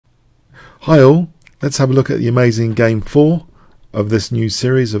Hi all, let's have a look at the amazing game 4 of this new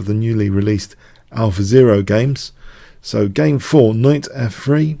series of the newly released Alphazero games. So game 4, knight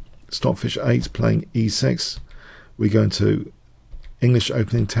f3, stockfish 8 playing e6. We go into English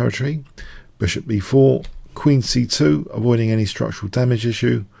opening territory, bishop b4, queen c2, avoiding any structural damage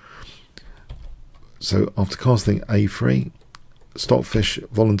issue. So after casting a3, stockfish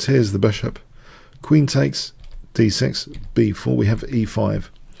volunteers the bishop, queen takes, d6, b4, we have e5.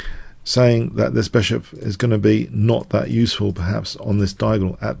 Saying that this bishop is going to be not that useful perhaps on this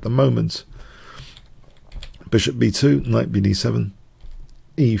diagonal at the moment. Bishop b2, knight bd7,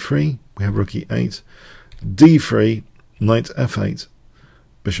 e3, we have rook e8, d3, knight f8,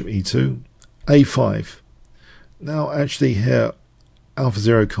 bishop e2, a5. Now actually here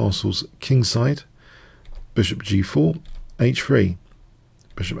Alphazero castles kingside, bishop g4, h3,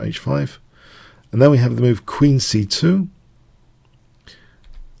 bishop h5, and then we have the move queen c2,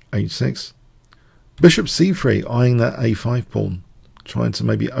 h6, bishop c3, eyeing that a5 pawn, trying to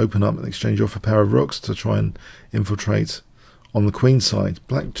maybe open up and exchange off a pair of rooks to try and infiltrate on the queen side.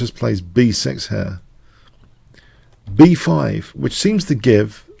 Black just plays b6 here, b5, which seems to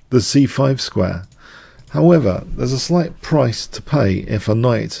give the c5 square. However, there's a slight price to pay if a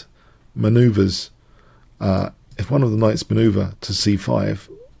knight maneuvers, if one of the knights maneuver to c5.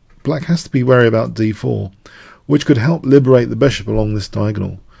 Black has to be wary about d4, which could help liberate the bishop along this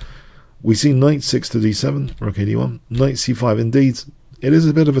diagonal. We see knight 6 to d7, rook d1, knight c5. Indeed, it is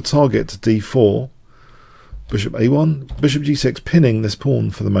a bit of a target to d4. Bishop a1, bishop g6, pinning this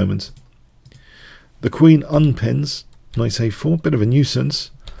pawn for the moment. The queen unpins, knight a4, bit of a nuisance.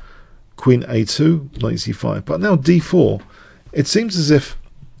 Queen a2, knight c5. But now d4, it seems as if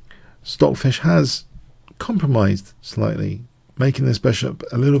stockfish has compromised slightly, making this bishop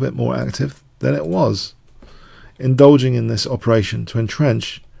a little bit more active than it was, indulging in this operation to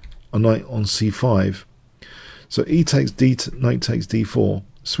entrench a knight on c5. So e takes d, knight takes d4,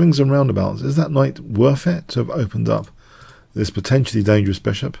 swings and roundabouts. Is that knight worth it to have opened up this potentially dangerous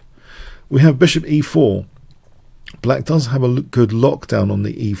bishop? We have bishop e4. Black does have a good lockdown on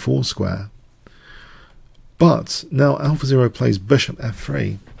the e4 square, but now Alphazero plays bishop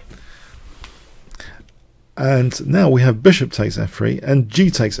f3, and now we have bishop takes f3 and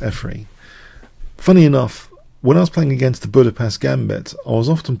g takes f3. Funny enough, when I was playing against the Budapest Gambit, I was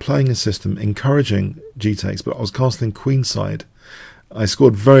often playing a system encouraging g takes, but I was casting queenside. I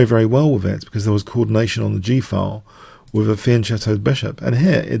scored very, very well with it because there was coordination on the g file with a fianchettoed bishop. And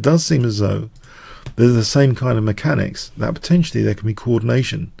here it does seem as though there's the same kind of mechanics, that potentially there can be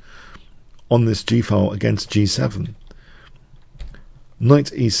coordination on this g file against g7.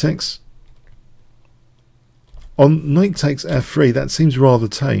 Knight e6. On knight takes f3, that seems rather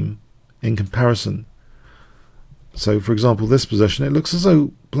tame in comparison. So for example, this position, it looks as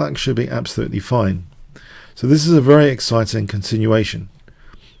though black should be absolutely fine. So this is a very exciting continuation.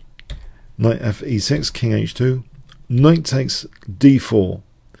 Knight f e6, king h2, knight takes d4,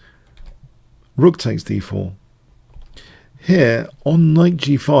 rook takes d4. Here on knight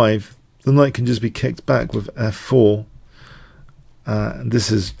g5, the knight can just be kicked back with f4, and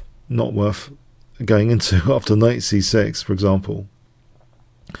this is not worth going into after knight c6, for example.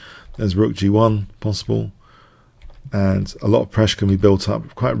 There's rook g1 possible, and a lot of pressure can be built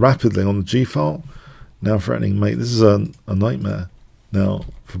up quite rapidly on the g file. Now threatening mate. This is a nightmare now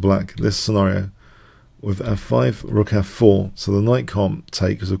for black, this scenario with f5, rook f4, so the knight can't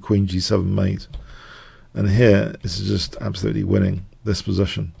take because of queen g7 mate. And here this is just absolutely winning this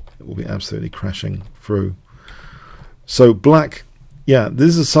position. It will be absolutely crashing through. So black, yeah,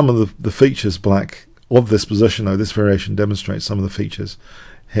 these are some of the features black of this position, though this variation demonstrates some of the features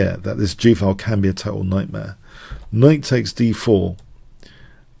here, that this g file can be a total nightmare. Knight takes d4,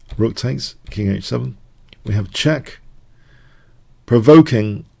 rook takes, king h7. We have check,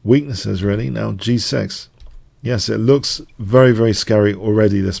 provoking weaknesses really. Now g6. Yes, it looks very, very scary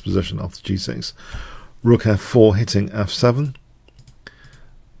already, this position after g6. Rook f4 hitting f7.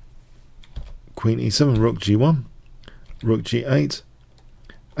 Queen e7, rook g1, rook g8.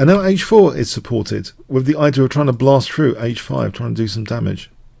 And now h4 is supported with the idea of trying to blast through h5, trying to do some damage.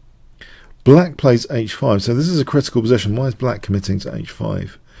 Black plays h5, so this is a critical position. Why is black committing to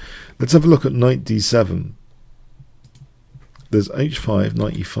h5? Let's have a look at knight d7. There's h5,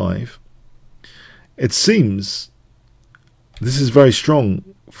 knight e5. It seems this is very strong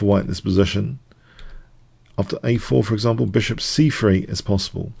for white in this position. After a4, for example, bishop c3 is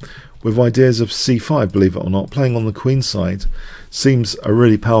possible, with ideas of c5, believe it or not. Playing on the queen side seems a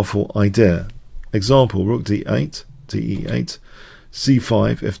really powerful idea. Example, rook d8, de8,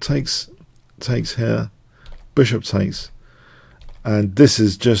 c5, if takes here, bishop takes, And this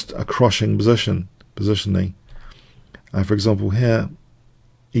is just a crushing positionally. For example, here,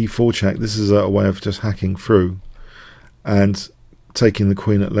 e4 check. This is a way of just hacking through and taking the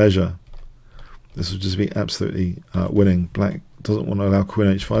queen at leisure. This would just be absolutely winning. Black doesn't want to allow queen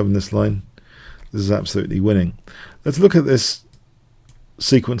h5 in this line. This is absolutely winning. Let's look at this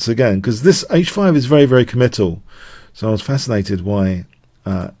sequence again, because this h5 is very, very committal. So I was fascinated why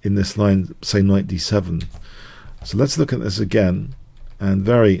in this line, say knight d7. So let's look at this again and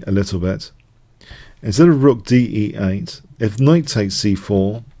vary a little bit. Instead of rook d e8, if knight takes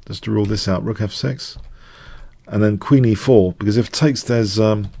c4, just to rule this out, rook f6, and then queen e4, because if takes, there's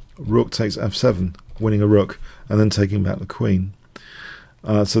rook takes f7, winning a rook, and then taking back the queen.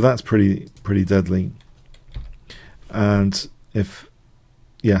 So that's pretty deadly. And if,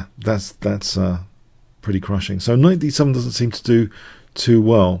 yeah, that's pretty crushing. So knight d7 doesn't seem to do too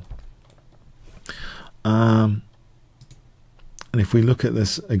well. And if we look at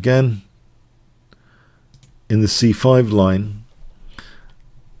this again in the c5 line,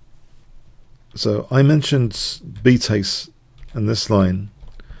 so I mentioned b takes in this line.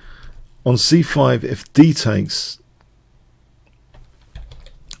 On c5, if d takes,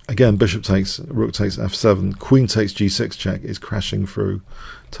 again bishop takes, rook takes f7, queen takes g6 check is crashing through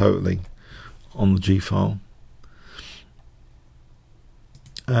totally on the g file.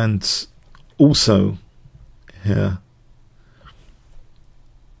 And also here,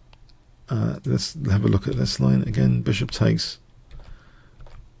 let's have a look at this line again. Bishop takes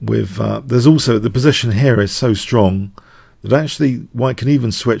with there's also the position here is so strong that actually white can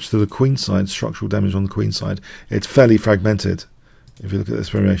even switch to the queen side. Structural damage on the queen side. It's fairly fragmented. If you look at this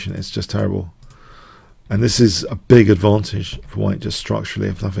variation, it's just terrible. And this is a big advantage for white, just structurally,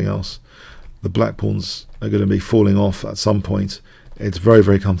 if nothing else. The black pawns are going to be falling off at some point. It's very,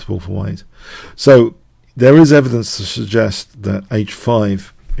 very comfortable for white. So there is evidence to suggest that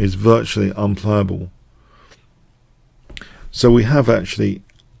h5 is virtually unplayable. So we have actually,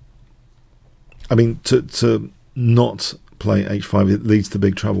 I mean, to not play h5, it leads to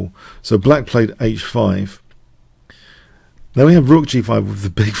big trouble. So black played h5. Now we have rook g5 with the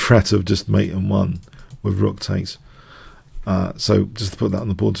big threat of just mate and one with rook takes. So just to put that on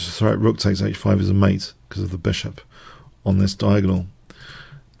the board, to throw out rook takes h5 is a mate because of the bishop on this diagonal.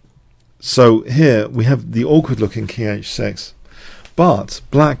 So here we have the awkward looking king h6, but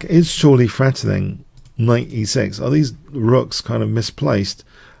black is surely threatening knight e6. Are these rooks kind of misplaced?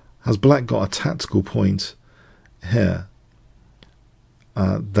 Has black got a tactical point here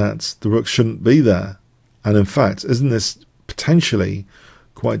that the rook shouldn't be there? And in fact, isn't this potentially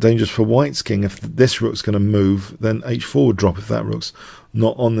quite dangerous for white's king? If this rook's going to move, then h4 would drop if that rook's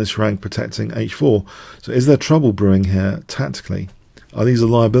not on this rank protecting h4. So is there trouble brewing here tactically? Are these a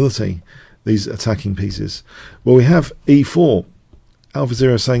liability, these attacking pieces? Well, we have e4.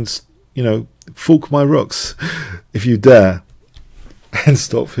 Alphazero saying, you know, fork my rooks if you dare, and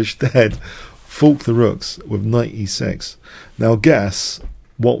Stockfish dead. Fork the rooks with knight e6. Now guess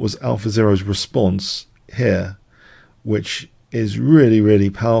what was Alphazero's response here, which is really, really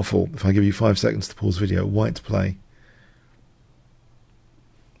powerful. If I give you 5 seconds to pause video, white to play.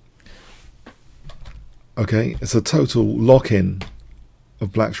 Okay, it's a total lock-in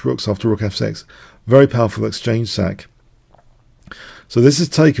of black's rooks after rook f6. Very powerful exchange sack. So this is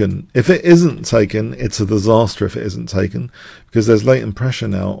taken. If it isn't taken, it's a disaster if it isn't taken, because there's latent pressure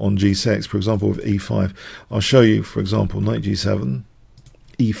now on g6, for example with e5. I'll show you, for example, knight g7,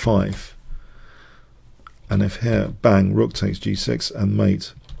 e5. And if here, bang, rook takes g6 and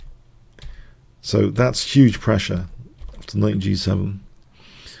mate. So that's huge pressure after knight g7.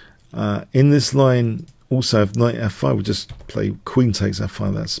 In this line, also if knight f5, we just play queen takes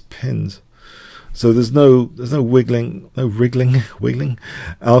f5, that's pinned. So there's no wiggling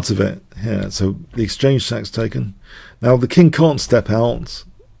out of it here. So the exchange sack's taken. Now the king can't step out,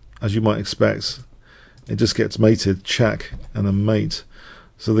 as you might expect. It just gets mated, check, and a mate.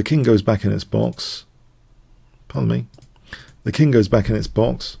 So the king goes back in its box. Pardon me. The king goes back in its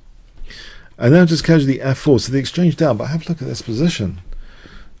box. And now just casually f4. So the exchange down, but have a look at this position.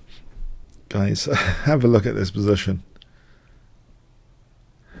 Guys, have a look at this position.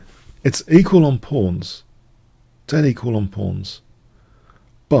 It's equal on pawns, dead equal on pawns.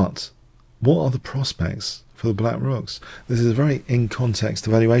 But what are the prospects for the black rooks? This is a very in-context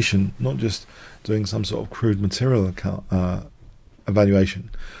evaluation, not just doing some sort of crude material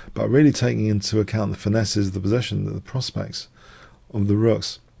evaluation, but really taking into account the finesses of the position, the prospects of the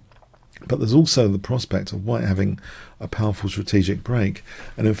rooks. But there's also the prospect of white having a powerful strategic break.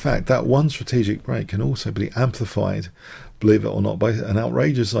 And in fact, that one strategic break can also be amplified, believe it or not, by an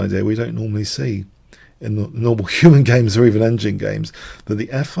outrageous idea we don't normally see in the normal human games or even engine games, that the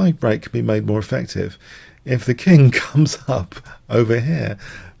f5 break can be made more effective if the king comes up over here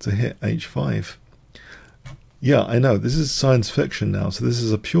to hit h5. Yeah, I know, this is science fiction now, so this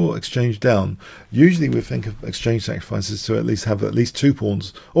is a pure exchange down. Usually we think of exchange sacrifices to at least have at least 2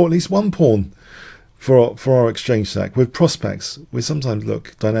 pawns, or at least 1 pawn for our exchange sack. With prospects, we sometimes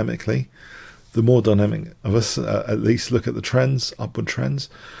look dynamically. The more dynamic of us at least look at the trends, upward trends.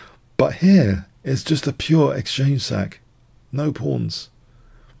 But here, it's just a pure exchange sack. No pawns.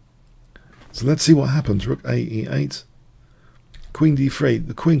 So let's see what happens. Rook a e8. Queen d3.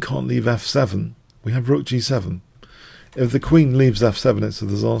 The queen can't leave f7. We have rook g7. If the queen leaves f7, it's a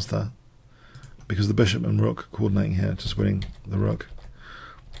disaster, because the bishop and rook coordinating here, just winning the rook.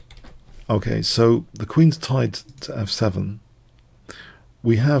 Okay, so the queen's tied to f7.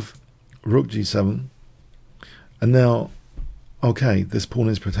 We have rook g7. And now, okay, this pawn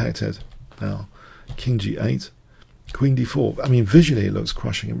is protected. Now, king g8. Queen d4. I mean, visually it looks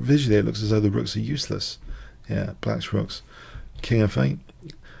crushing. Visually it looks as though the rooks are useless. Yeah, black's rooks. King f8.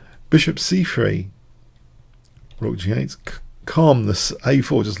 Bishop c3. Rook g8. Calmness.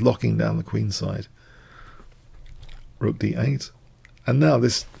 a4 just locking down the queen side. Rook d8. And now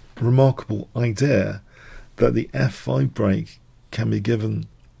this remarkable idea that the f5 break can be given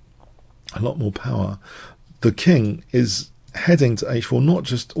a lot more power. The king is heading to h4, not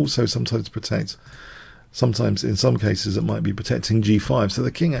just also sometimes to protect. Sometimes, in some cases, it might be protecting g5. So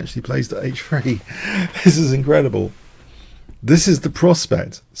the king actually plays to h3. This is incredible. This is the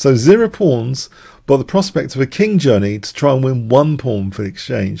prospect. So 0 pawns, but the prospect of a king journey to try and win 1 pawn for the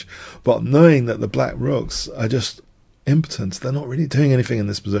exchange. But knowing that the black rooks are just impotent. They're not really doing anything in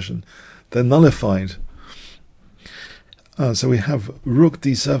this position. They're nullified. So we have rook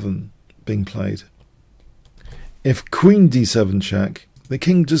d7 being played. If queen d7 check, the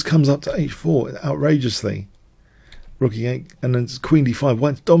king just comes up to h4 outrageously. Rook e8, and then queen d5,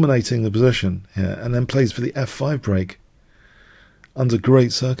 white's dominating the position here, and then plays for the f5 break under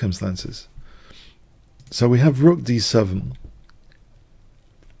great circumstances. So we have rook d7,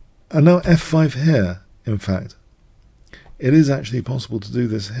 and now f5 here, in fact. It is actually possible to do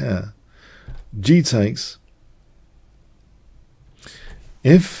this here. G takes.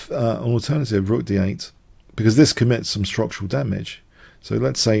 If an alternative, rook d8, because this commits some structural damage. So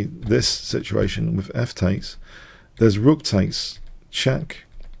let's say this situation with f takes, there's rook takes, check,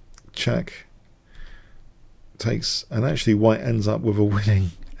 check, takes, and actually white ends up with a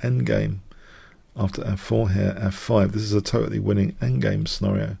winning endgame after f4 here, f5. This is a totally winning endgame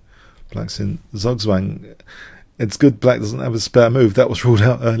scenario. Black's in zugzwang. It's good black doesn't have a spare move. That was ruled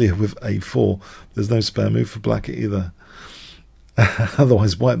out earlier with a4. There's no spare move for black either.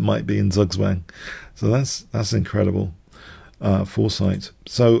 Otherwise white might be in zugzwang. So that's incredible foresight.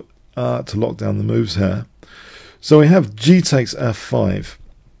 So to lock down the moves here. So we have g takes f5.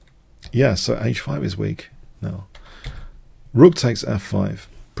 Yeah, so h5 is weak now. Rook takes f5,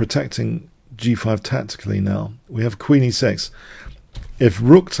 protecting g5 tactically now. We have queen e6. If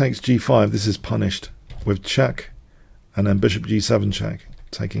rook takes g5, this is punished with check, and then bishop g7 check,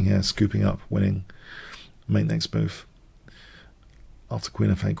 taking here, scooping up, winning, mate next move. After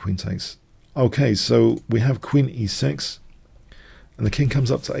queen f8, queen takes. Okay, so we have queen e6, and the king comes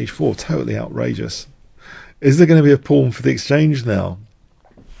up to h4, totally outrageous. Is there going to be a pawn for the exchange now?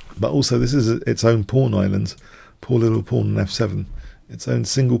 But also this is its own pawn island, poor little pawn on f7, its own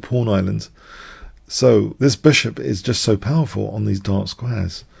single pawn island. So this bishop is just so powerful on these dark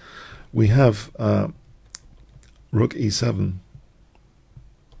squares. We have rook e7,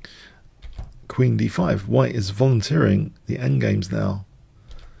 queen d5. White is volunteering the endgames now.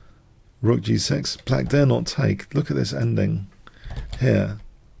 Rook g6. Black dare not take. Look at this ending here.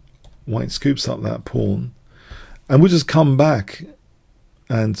 White scoops up that pawn, and we'll just come back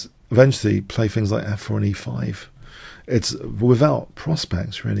and eventually play things like f4 and e5. It's without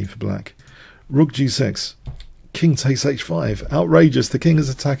prospects really for black. Rook g6. King takes h5. Outrageous. The king is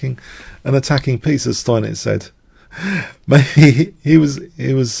attacking an attacking piece, as Steinitz said. Maybe he was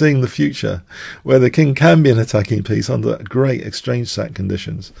seeing the future where the king can be an attacking piece under great exchange sack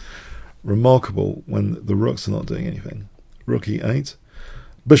conditions. Remarkable when the rooks are not doing anything. Rook e8.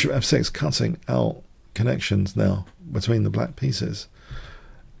 Bishop f6, cutting out connections now between the black pieces.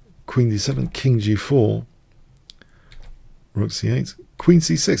 Queen d7, king g4. Rook c8. Queen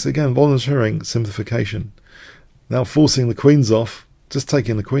c6, again volunteering simplification. Now forcing the queens off, just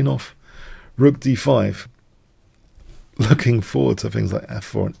taking the queen off. Rook d5. Looking forward to things like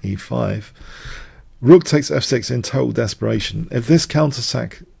f4 and e5. Rook takes f6 in total desperation. If this counter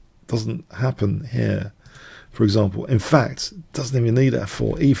sack doesn't happen here, for example, in fact, doesn't even need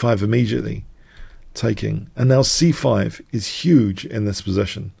f4, e5 immediately. taking, and now c5 is huge in this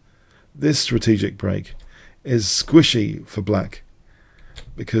position. This strategic break is squishy for black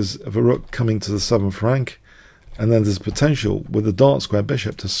because of a rook coming to the 7th rank, and then there's potential with the dark square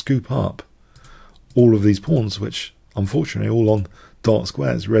bishop to scoop up all of these pawns, which unfortunately all on dark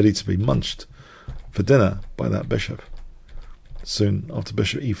squares, ready to be munched for dinner by that bishop soon after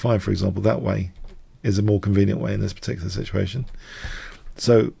bishop e5, for example. That way is a more convenient way in this particular situation.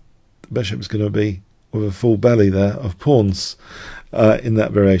 So the bishop is going to be with a full belly there of pawns in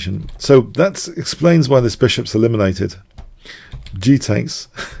that variation. So that explains why this bishop's eliminated. G takes,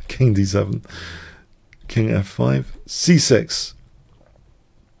 king d7, king f5, c6.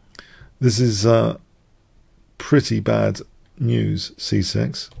 This is pretty bad news,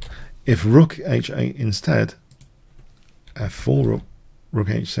 c6. If rook h8 instead, f4, rook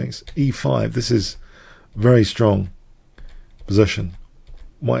h6, e5, this is very strong position.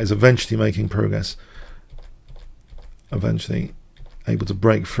 White is eventually making progress, eventually able to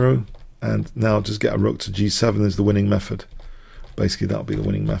break through, and now just get a rook to g7 is the winning method. Basically that'll be the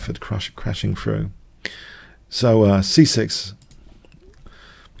winning method, crashing through. So c6,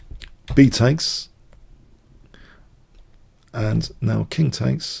 b takes, and now king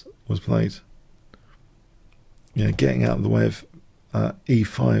takes was played. Getting out of the way of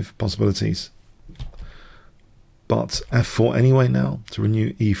e5 possibilities. But f4 anyway now to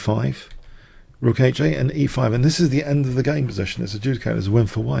renew e5, rook h8 and e5, and this is the end of the game position. It's adjudicated as a win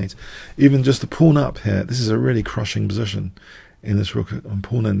for white. Even just the pawn up here, this is a really crushing position in this rook and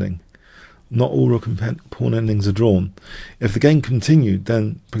pawn ending. Not all rook and pawn endings are drawn. If the game continued,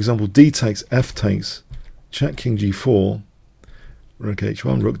 then, for example, d takes, f takes, check king g4, rook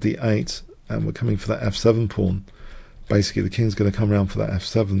h1, rook d8, and we're coming for that f7 pawn. Basically, the king's going to come around for that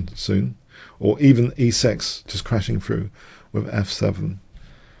f7 soon. Or even e6, just crashing through with f7.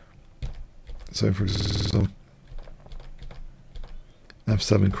 So, for example,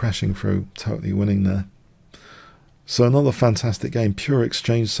 f7 crashing through, totally winning there. So another fantastic game, pure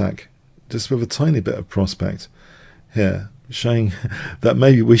exchange sack, just with a tiny bit of prospect here, showing that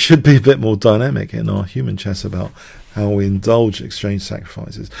maybe we should be a bit more dynamic in our human chess about how we indulge exchange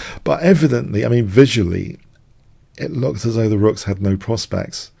sacrifices. But evidently, I mean, visually, it looked as though the rooks had no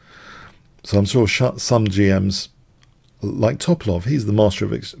prospects. So I'm sure some GMs, like Topalov, he's the master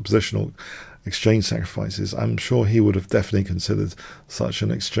of positional exchange sacrifices. I'm sure he would have definitely considered such an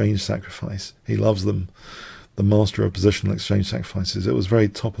exchange sacrifice. He loves them, the master of positional exchange sacrifices. It was a very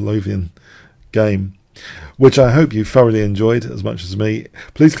Topalovian game, which I hope you thoroughly enjoyed as much as me.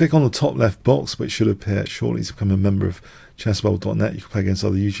 Please click on the top left box, which should appear shortly, to become a member of chessworld.net. You can play against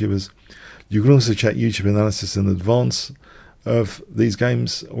other YouTubers. You can also check YouTube analysis in advance of these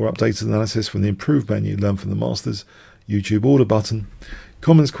games, or updated analysis from the improved menu, learn from the masters, YouTube order button.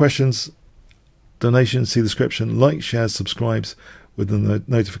 Comments, questions, donations, see the description. Like, shares, subscribes with the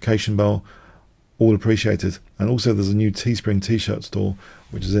notification bell, all appreciated. And also there's a new Teespring t-shirt store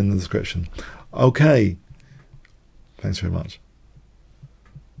which is in the description. Okay, thanks very much.